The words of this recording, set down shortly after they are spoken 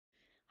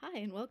Hi,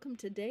 and welcome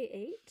to Day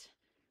 8.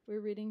 We're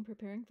reading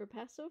Preparing for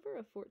Passover,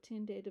 a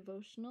 14-day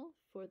devotional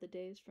for the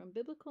days from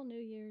Biblical New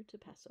Year to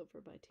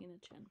Passover by Tina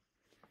Chen.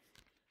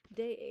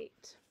 Day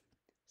 8.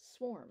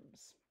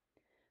 Swarms.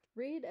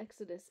 Read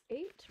Exodus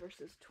 8,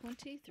 verses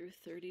 20 through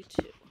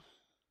 32.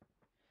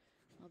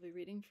 I'll be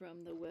reading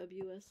from the Web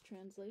US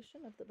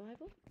translation of the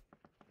Bible.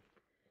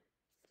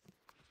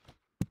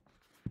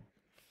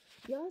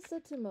 Yah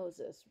said to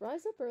Moses,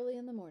 "Rise up early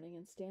in the morning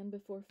and stand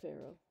before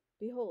Pharaoh.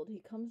 Behold, he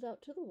comes out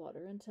to the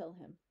water, and tell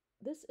him,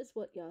 'This is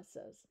what Yah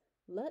says,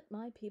 let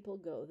my people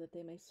go, that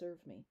they may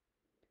serve me.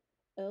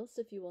 Else,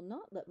 if you will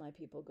not let my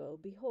people go,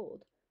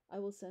 behold, I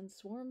will send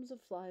swarms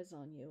of flies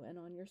on you, and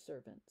on your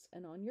servants,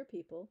 and on your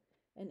people,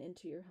 and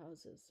into your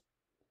houses.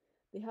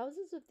 The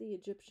houses of the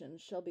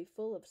Egyptians shall be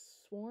full of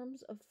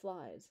swarms of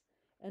flies,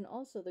 and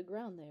also the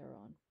ground they are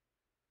on.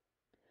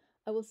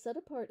 I will set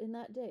apart in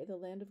that day the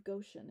land of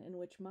Goshen, in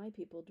which my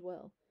people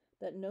dwell,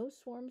 that no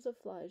swarms of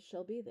flies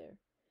shall be there,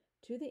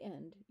 to the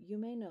end you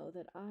may know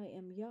that I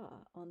am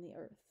Yah on the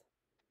earth.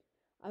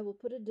 I will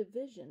put a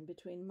division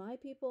between my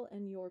people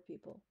and your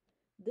people.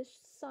 This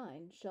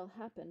sign shall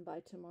happen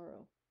by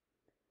tomorrow.'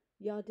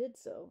 Yah did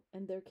so,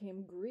 and there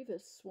came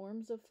grievous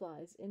swarms of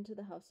flies into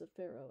the house of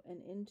Pharaoh,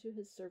 and into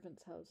his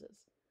servants'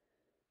 houses.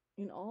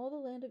 In all the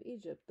land of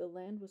Egypt the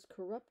land was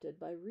corrupted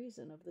by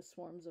reason of the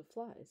swarms of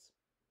flies.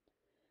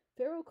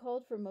 Pharaoh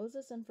called for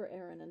Moses and for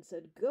Aaron and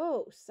said,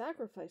 'Go,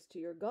 sacrifice to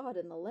your God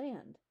in the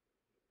land.'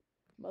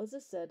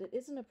 Moses said, 'It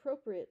isn't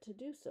appropriate to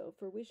do so,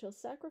 for we shall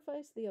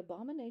sacrifice the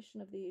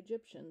abomination of the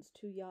Egyptians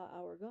to Yah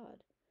our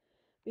God.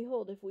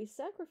 Behold, if we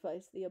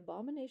sacrifice the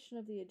abomination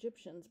of the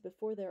Egyptians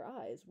before their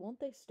eyes, won't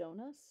they stone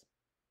us?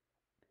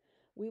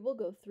 We will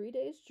go 3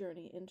 days'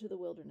 journey into the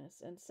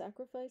wilderness and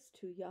sacrifice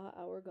to Yah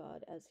our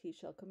God as he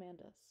shall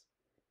command us.'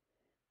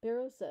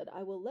 Pharaoh said,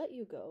 'I will let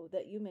you go,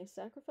 that you may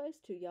sacrifice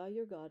to Yah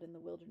your God in the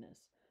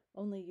wilderness.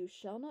 Only you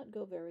shall not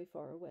go very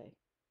far away.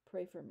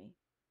 Pray for me.'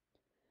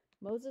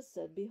 Moses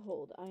said,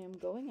 'Behold, I am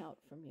going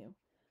out from you.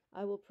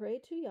 I will pray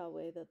to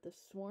Yahweh that the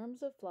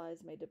swarms of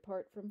flies may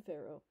depart from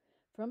Pharaoh,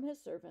 from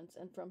his servants,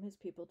 and from his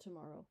people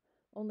tomorrow.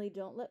 Only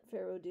don't let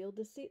Pharaoh deal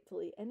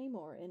deceitfully any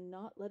more in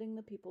not letting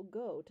the people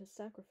go to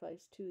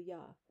sacrifice to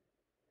Yah.'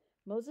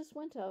 Moses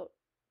went out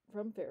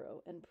from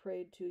Pharaoh and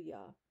prayed to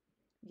Yah.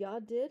 Yah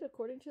did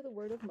according to the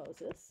word of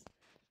Moses,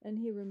 and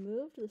he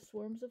removed the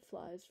swarms of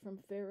flies from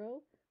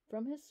Pharaoh,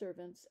 from his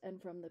servants,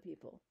 and from the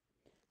people.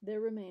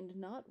 There remained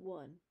not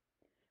one.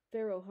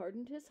 Pharaoh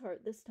hardened his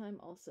heart this time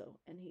also,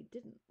 and he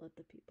didn't let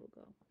the people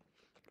go."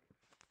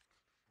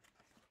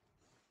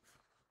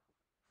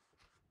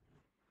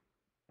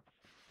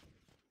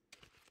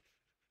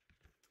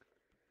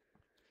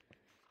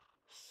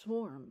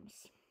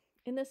 Swarms.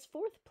 In this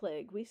fourth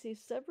plague, we see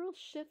several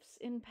shifts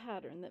in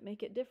pattern that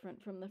make it different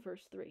from the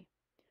first three.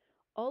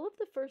 All of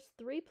the first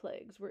 3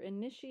 plagues were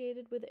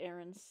initiated with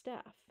Aaron's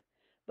staff,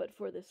 but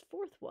for this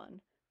fourth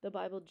one, the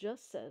Bible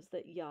just says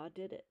that Yah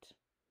did it.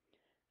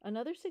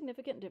 Another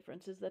significant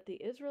difference is that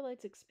the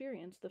Israelites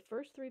experienced the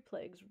first 3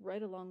 plagues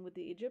right along with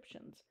the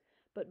Egyptians,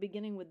 but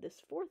beginning with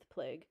this fourth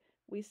plague,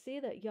 we see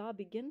that Yah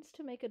begins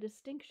to make a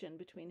distinction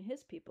between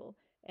his people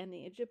and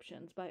the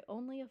Egyptians by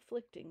only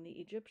afflicting the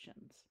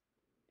Egyptians.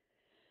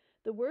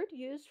 The word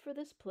used for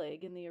this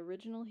plague in the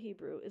original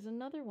Hebrew is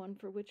another one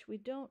for which we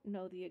don't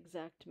know the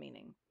exact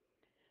meaning.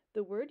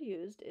 The word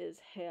used is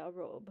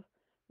he'arob,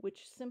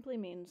 which simply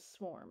means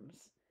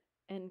swarms,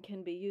 and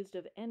can be used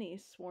of any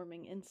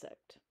swarming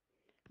insect.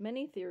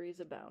 Many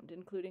theories abound,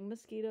 including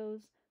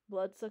mosquitoes,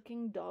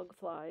 blood-sucking dog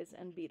flies,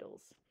 and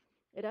beetles.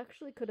 It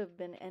actually could have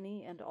been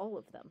any and all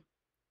of them.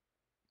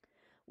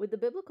 With the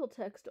biblical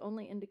text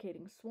only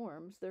indicating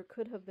swarms, there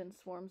could have been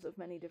swarms of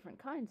many different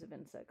kinds of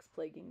insects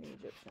plaguing the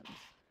Egyptians.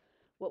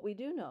 What we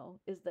do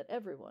know is that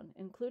everyone,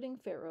 including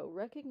Pharaoh,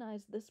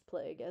 recognized this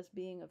plague as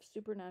being of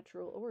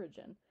supernatural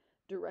origin,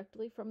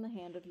 directly from the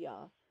hand of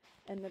Yah,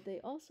 and that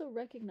they also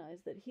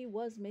recognized that he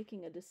was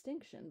making a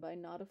distinction by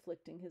not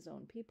afflicting his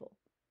own people.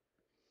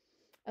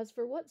 As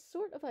for what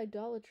sort of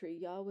idolatry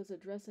Yah was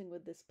addressing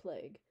with this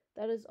plague,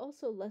 that is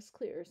also less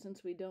clear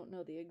since we don't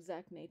know the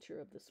exact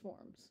nature of the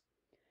swarms.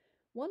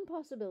 One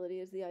possibility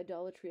is the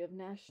idolatry of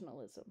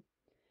nationalism.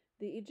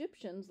 The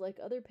Egyptians, like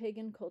other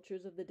pagan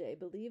cultures of the day,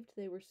 believed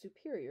they were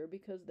superior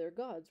because their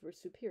gods were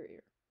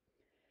superior.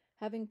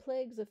 Having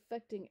plagues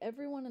affecting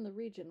everyone in the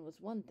region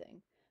was one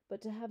thing, but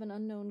to have an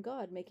unknown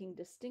God making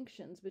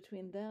distinctions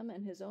between them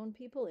and his own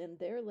people in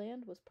their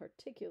land was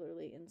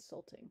particularly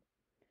insulting.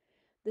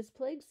 This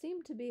plague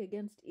seemed to be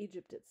against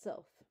Egypt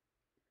itself.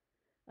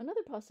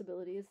 Another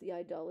possibility is the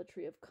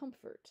idolatry of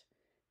comfort.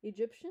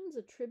 Egyptians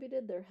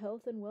attributed their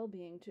health and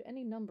well-being to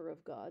any number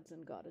of gods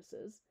and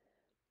goddesses,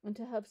 and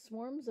to have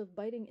swarms of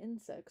biting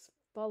insects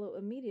follow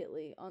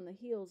immediately on the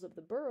heels of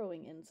the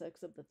burrowing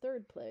insects of the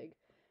third plague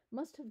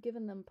must have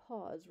given them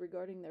pause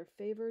regarding their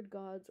favored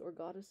gods or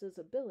goddesses'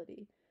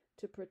 ability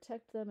to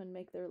protect them and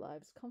make their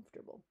lives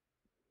comfortable.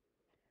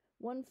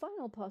 One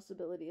final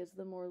possibility is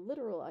the more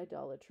literal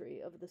idolatry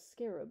of the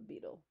scarab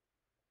beetle,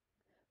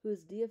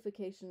 whose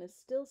deification is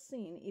still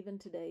seen even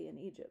today in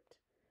Egypt.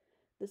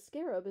 The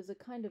scarab is a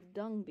kind of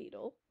dung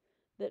beetle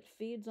that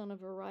feeds on a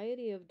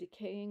variety of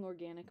decaying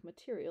organic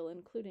material,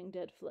 including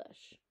dead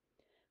flesh.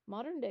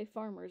 Modern-day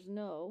farmers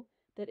know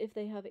that if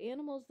they have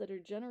animals that are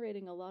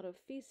generating a lot of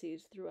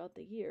feces throughout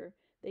the year,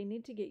 they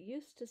need to get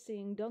used to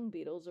seeing dung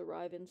beetles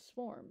arrive in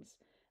swarms,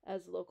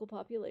 as local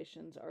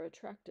populations are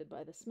attracted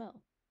by the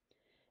smell.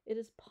 It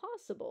is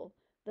possible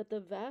that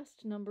the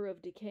vast number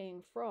of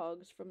decaying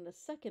frogs from the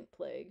second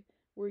plague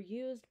were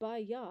used by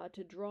Yah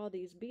to draw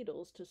these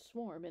beetles to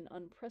swarm in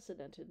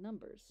unprecedented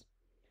numbers.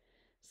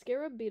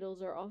 Scarab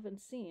beetles are often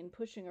seen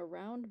pushing a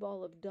round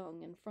ball of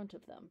dung in front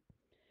of them,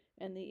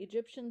 and the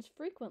Egyptians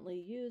frequently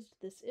used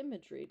this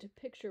imagery to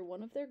picture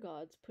one of their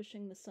gods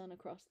pushing the sun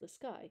across the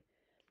sky,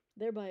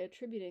 thereby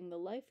attributing the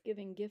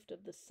life-giving gift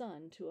of the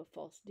sun to a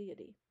false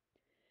deity.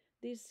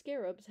 These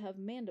scarabs have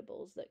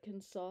mandibles that can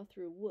saw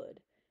through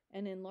wood,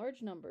 and in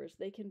large numbers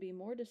they can be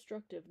more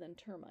destructive than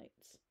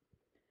termites.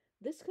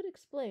 This could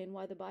explain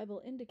why the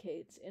Bible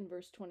indicates in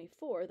verse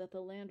 24 that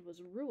the land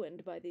was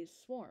ruined by these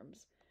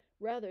swarms,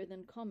 rather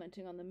than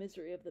commenting on the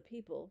misery of the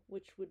people,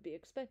 which would be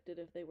expected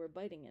if they were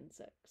biting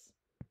insects.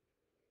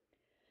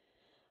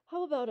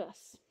 How about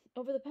us?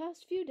 Over the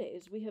past few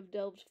days, we have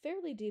delved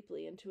fairly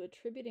deeply into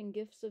attributing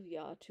gifts of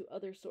Yah to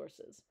other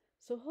sources,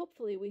 so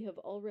hopefully we have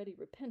already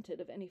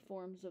repented of any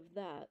forms of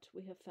that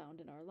we have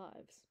found in our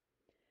lives.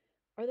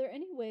 Are there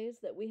any ways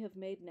that we have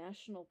made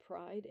national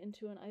pride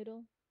into an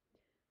idol?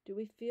 Do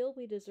we feel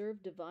we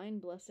deserve divine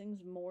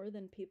blessings more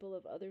than people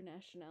of other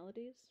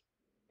nationalities?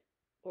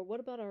 Or what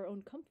about our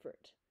own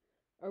comfort?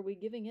 Are we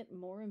giving it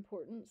more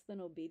importance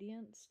than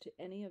obedience to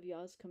any of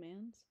Yah's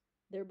commands,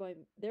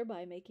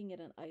 thereby making it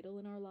an idol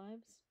in our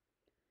lives?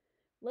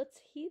 Let's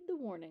heed the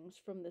warnings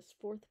from this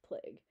fourth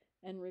plague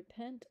and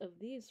repent of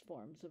these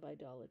forms of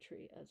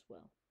idolatry as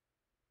well.